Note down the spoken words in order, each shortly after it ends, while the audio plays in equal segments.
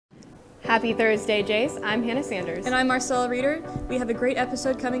Happy Thursday, Jace. I'm Hannah Sanders. And I'm Marcella Reeder. We have a great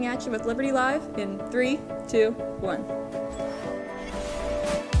episode coming at you with Liberty Live in 3, 2, 1.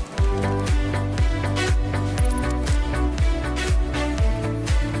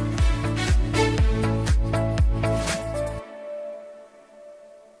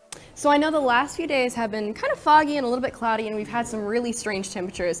 So I know the last few days have been kind of foggy and a little bit cloudy, and we've had some really strange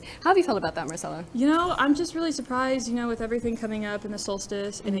temperatures. How have you felt about that, Marcella? You know, I'm just really surprised, with everything coming up in the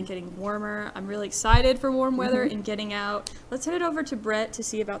solstice and it getting warmer. I'm really excited for warm weather and getting out. Let's head over to Brett to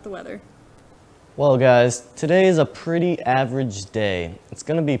see about the weather. Well, guys, today is a pretty average day. It's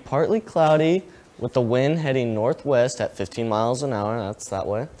going to be partly cloudy with the wind heading northwest at 15 miles an hour, that's that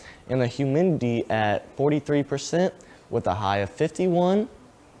way, and the humidity at 43% with a high of 51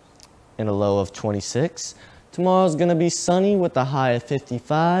 and a low of 26. Tomorrow's going to be sunny with a high of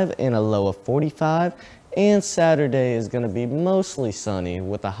 55 and a low of 45. And Saturday is going to be mostly sunny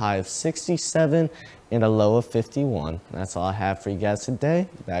with a high of 67 and a low of 51. That's all I have for you guys today.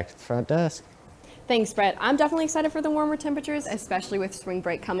 Back to the front desk. Thanks, Brett. I'm definitely excited for the warmer temperatures, especially with spring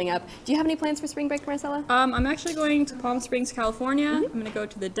break coming up. Do you have any plans for spring break, Marcella? I'm actually going to Palm Springs, California. I'm going to go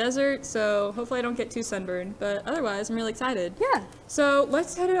to the desert, so hopefully I don't get too sunburned. But otherwise, I'm really excited. Yeah. So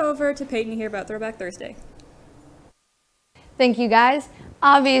let's head it over to Peyton to hear about Throwback Thursday. Thank you, guys.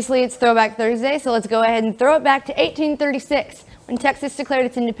 Obviously, it's Throwback Thursday, so let's go ahead and throw it back to 1836, when Texas declared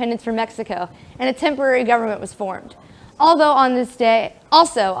its independence from Mexico, and a temporary government was formed. Also on this day,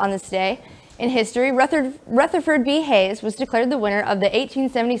 in history, Rutherford B. Hayes was declared the winner of the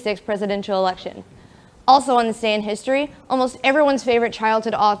 1876 presidential election. Also on this day in history, almost everyone's favorite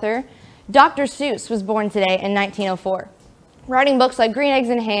childhood author, Dr. Seuss, was born today in 1904, writing books like Green Eggs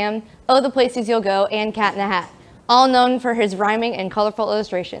and Ham, Oh, the Places You'll Go, and Cat in the Hat, all known for his rhyming and colorful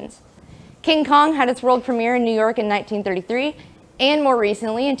illustrations. King Kong had its world premiere in New York in 1933, and more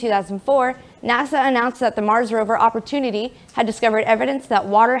recently, in 2004, NASA announced that the Mars rover Opportunity had discovered evidence that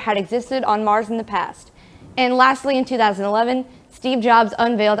water had existed on Mars in the past. And lastly, in 2011, Steve Jobs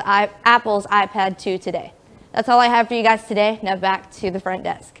unveiled Apple's iPad 2 today. That's all I have for you guys today. Now back to the front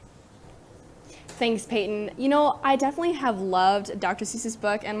desk. Thanks, Peyton. I definitely have loved Dr. Seuss's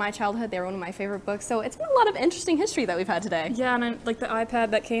book and my childhood. They were one of my favorite books, so it's been a lot of interesting history that we've had today. Yeah, and like the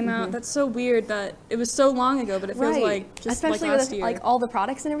iPad that came out, that's so weird that it was so long ago, but it feels like just especially like last with year. like all the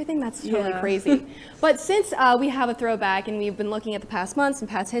products and everything. That's totally crazy. But since we have a throwback and we've been looking at the past months and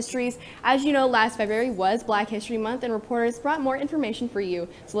past histories, as you know, last February was Black History Month, and reporters brought more information for you.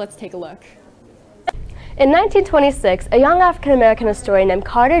 So let's take a look. In 1926, a young African-American historian named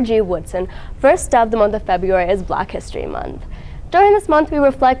Carter G. Woodson first dubbed the month of February as Black History Month. During this month, we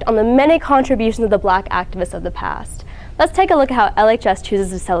reflect on the many contributions of the Black activists of the past. Let's take a look at how LHS chooses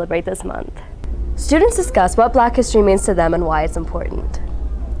to celebrate this month. Students discuss what Black history means to them and why it's important.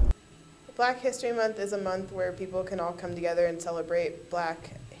 Black History Month is a month where people can all come together and celebrate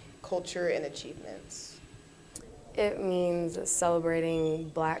Black culture and achievements. It means celebrating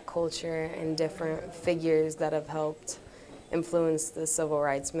Black culture and different figures that have helped influence the civil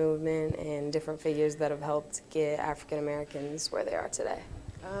rights movement and different figures that have helped get African Americans where they are today.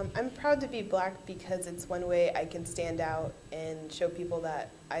 I'm proud to be Black because it's one way I can stand out and show people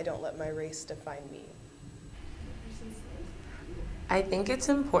that I don't let my race define me. I think it's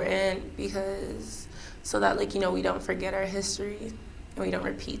important because so that we don't forget our history and we don't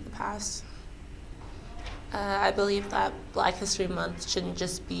repeat the past. I believe that Black History Month shouldn't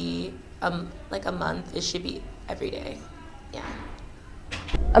just be like a month, it should be every day. Yeah.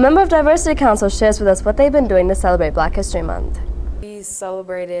 A member of Diversity Council shares with us what they've been doing to celebrate Black History Month. We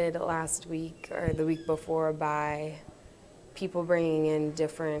celebrated last week or the week before by people bringing in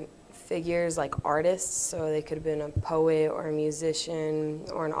different figures like artists, so they could have been a poet or a musician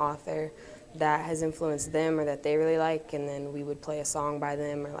or an author that has influenced them or that they really like, and then we would play a song by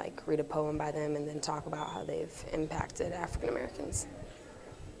them or read a poem by them and then talk about how they've impacted African Americans.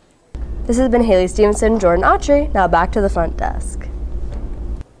 This has been Haley Stevenson, Jordan Autry. Now back to the front desk.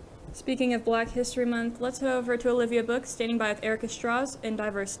 Speaking of Black History Month, let's head over to Olivia Book, standing by with Erica Strauss in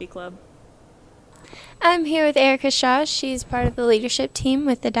Diversity Club. I'm here with Erica Strauss. She's part of the leadership team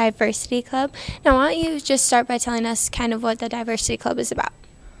with the Diversity Club. Now why don't you just start by telling us kind of what the Diversity Club is about?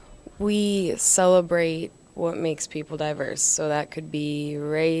 We celebrate what makes people diverse, so that could be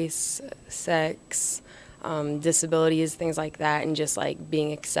race, sex, disabilities, things like that, and just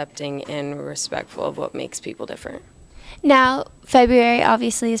being accepting and respectful of what makes people different. Now, February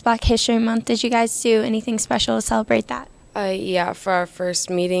obviously is Black History Month. Did you guys do anything special to celebrate that? Yeah, for our first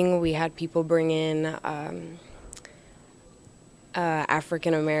meeting, we had people bring in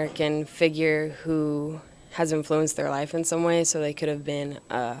African American figure who has influenced their life in some way. So they could have been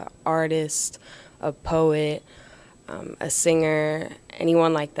an artist, a poet, a singer,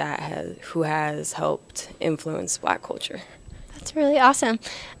 anyone like that who has helped influence Black culture. That's really awesome.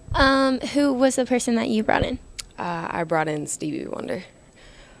 Who was the person that you brought in? I brought in Stevie Wonder.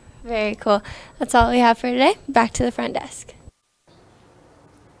 Very cool. That's all we have for today. Back to the front desk.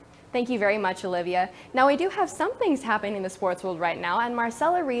 Thank you very much, Olivia. Now, we do have some things happening in the sports world right now, and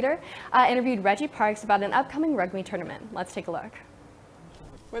Marcella Reeder interviewed Reggie Parks about an upcoming rugby tournament. Let's take a look.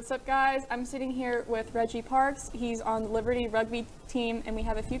 What's up, guys? I'm sitting here with Reggie Parks. He's on the Liberty rugby team, and we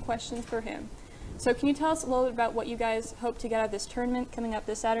have a few questions for him. So can you tell us a little bit about what you guys hope to get out of this tournament coming up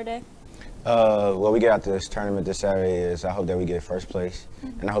this Saturday? What we get out of this tournament this Saturday is I hope that we get first place,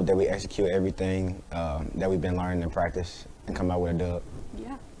 and I hope that we execute everything that we've been learning in practice and come out with a dub.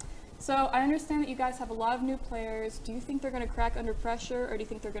 Yeah. So I understand that you guys have a lot of new players. Do you think they're going to crack under pressure, or do you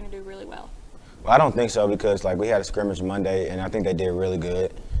think they're going to do really well? Well, I don't think so, because we had a scrimmage Monday, and I think they did really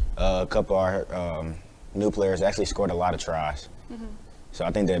good. A couple of our new players actually scored a lot of tries, so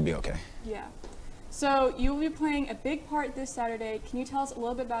I think they'd be okay. Yeah. So you will be playing a big part this Saturday. Can you tell us a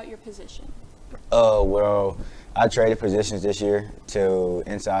little bit about your position? Well, I traded positions this year to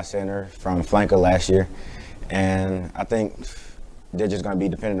inside center from flanker last year, and I think they're just going to be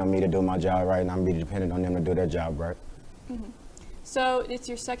dependent on me to do my job right, and I'm going to be dependent on them to do their job right. So it's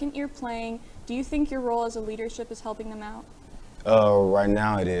your second year playing. Do you think your role as a leadership is helping them out? Right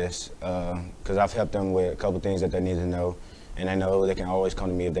now it is, because I've helped them with a couple things that they need to know, and I know they can always come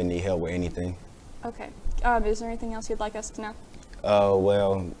to me if they need help with anything. Okay. Is there anything else you'd like us to know?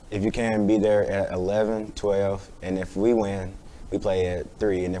 Well, if you can, be there at 11, 12, and if we win, we play at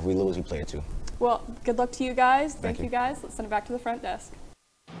 3, and if we lose, we play at 2. Well, good luck to you guys. Thank you. You guys. Let's send it back to the front desk.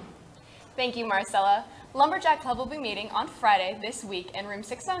 Thank you, Marcella. Lumberjack Club will be meeting on Friday this week in room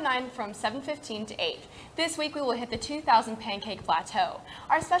 609 from 7:15 to 8. This week we will hit the 2,000 pancake plateau.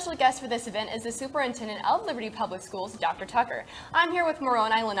 Our special guest for this event is the superintendent of Liberty Public Schools, Dr. Tucker. I'm here with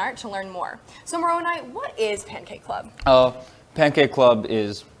Moroni Lenart to learn more. So Moroni, what is Pancake Club? Pancake Club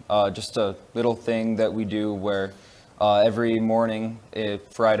is just a little thing that we do where every morning,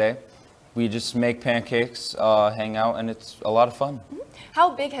 Friday, we just make pancakes, hang out, and it's a lot of fun. How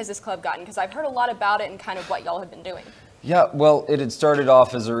big has this club gotten? Because I've heard a lot about it and kind of what y'all have been doing. Yeah, well, it had started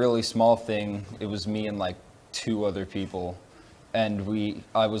off as a really small thing. It was me and like 2 other people, and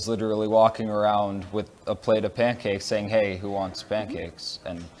I was literally walking around with a plate of pancakes saying, hey, who wants pancakes?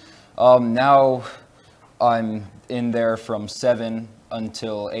 And now I'm in there from 7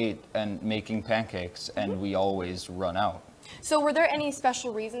 until 8 and making pancakes, and we always run out. So were there any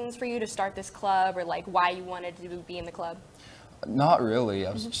special reasons for you to start this club, or like why you wanted to be in the club? Not really.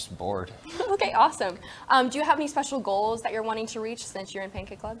 I was just bored. Okay, awesome. Do you have any special goals that you're wanting to reach since you're in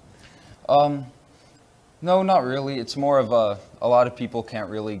Pancake Club? No, not really. It's more of a lot of people can't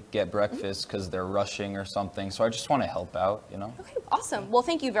really get breakfast because they're rushing or something, so I just want to help out, you know? Okay, awesome. Well,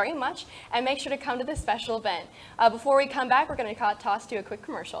 thank you very much, and make sure to come to this special event. Before we come back, we're going to toss to a quick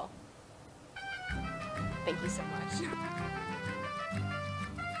commercial. Thank you so much.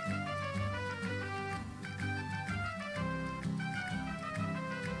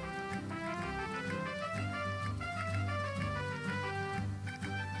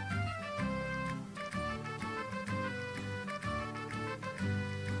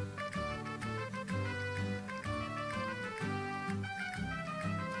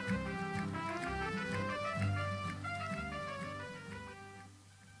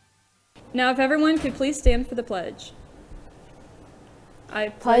 Now, if everyone could please stand for the pledge. I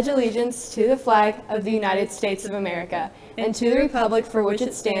Pledge allegiance to the flag of the United States of America and to the republic for which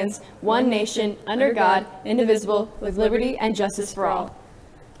it stands, one nation, under God, indivisible, with liberty and justice for all.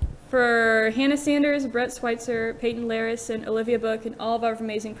 For Hannah Sanders, Brett Schweitzer, Peyton Laris, and Olivia Book, and all of our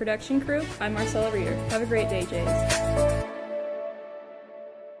amazing production crew, I'm Marcella Reeder. Have a great day, Jays.